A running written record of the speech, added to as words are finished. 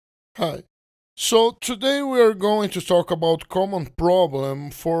Hi. So today we are going to talk about common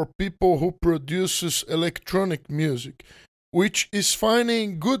problem for people who produces electronic music, which is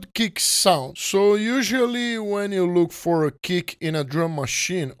finding good kick sound. So usually when you look for a kick in a drum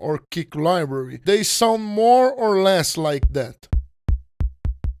machine or kick library, they sound more or less like that.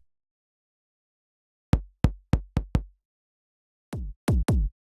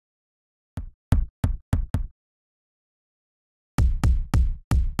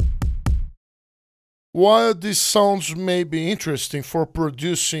 While these sounds may be interesting for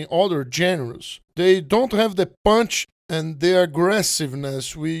producing other genres, they don't have the punch and the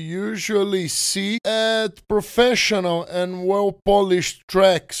aggressiveness we usually see at professional and well polished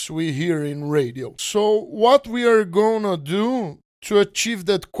tracks we hear in radio. So, what we are gonna do to achieve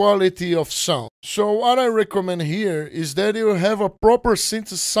that quality of sound? So, what I recommend here is that you have a proper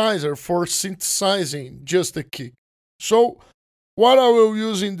synthesizer for synthesizing just a kick. So, what I will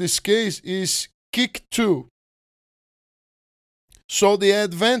use in this case is Kick 2. So the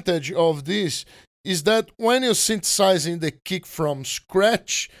advantage of this is that when you're synthesizing the kick from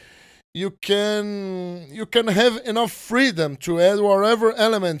scratch, you can have enough freedom to add whatever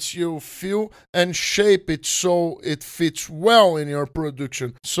elements you feel and shape it so it fits well in your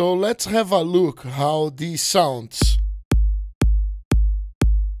production. So let's have a look how this sounds.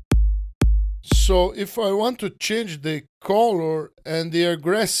 So if I want to change the color and the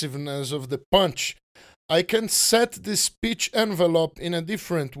aggressiveness of the punch, I can set this pitch envelope in a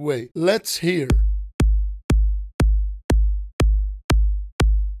different way. Let's hear.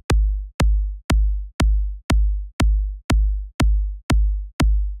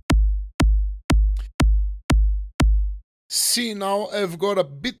 See, now I've got a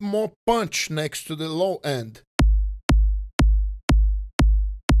bit more punch next to the low end.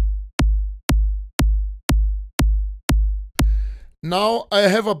 Now I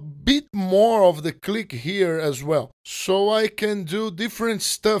have a bit more of the click here as well. So I can do different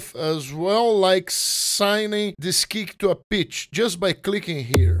stuff as well, like signing this kick to a pitch just by clicking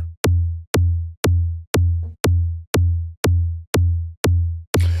here.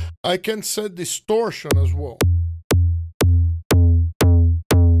 I can set distortion as well.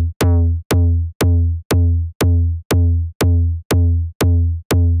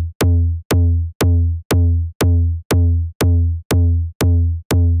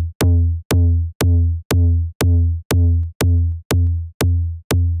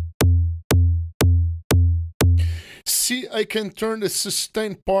 See, I can turn the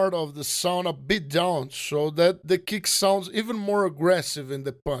sustain part of the sound a bit down so that the kick sounds even more aggressive in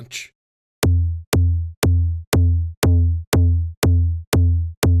the punch.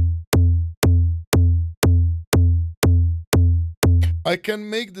 I can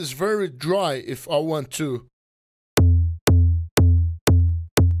make this very dry if I want to.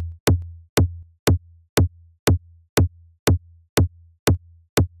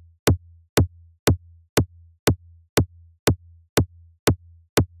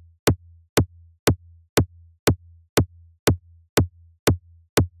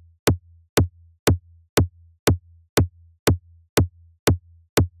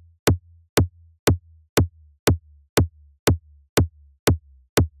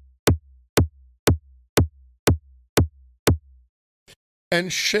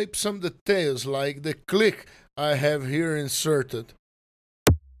 And shape some details like the click I have here inserted.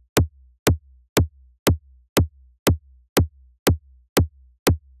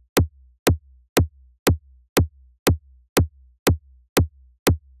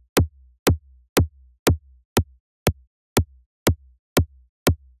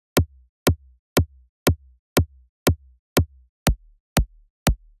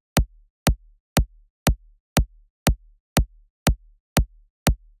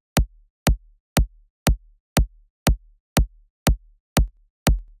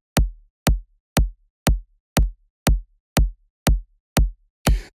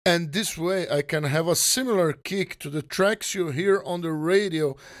 And this way I can have a similar kick to the tracks you hear on the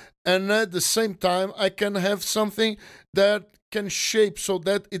radio, and at the same time I can have something that can shape so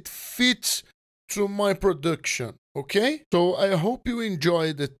that it fits to my production. Okay? So I hope you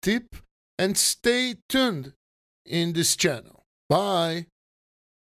enjoy the tip and stay tuned in this channel. Bye.